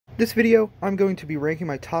This video, I'm going to be ranking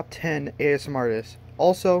my top 10 ASMR artists.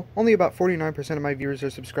 Also, only about 49% of my viewers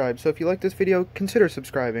are subscribed, so if you like this video, consider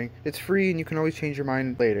subscribing. It's free and you can always change your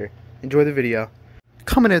mind later. Enjoy the video.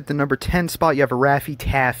 Coming at the number 10 spot, you have Raffi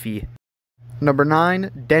Taffy. Number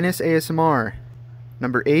 9, Dennis ASMR.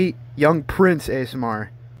 Number 8, Young Prince ASMR.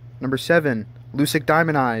 Number 7, Lucic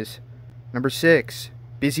Diamond Eyes. Number 6,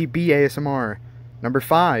 Busy Bee ASMR. Number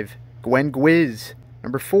 5, Gwen Gwiz.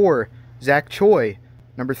 Number 4, Zach Choi.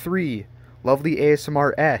 Number 3, Lovely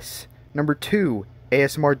ASMRtist. Number 2,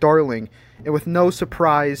 ASMR Darling. And with no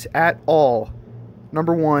surprise at all,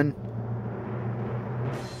 number 1,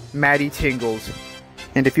 Maddie Tingles.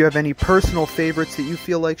 And if you have any personal favorites that you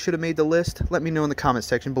feel like should have made the list, let me know in the comment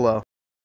section below.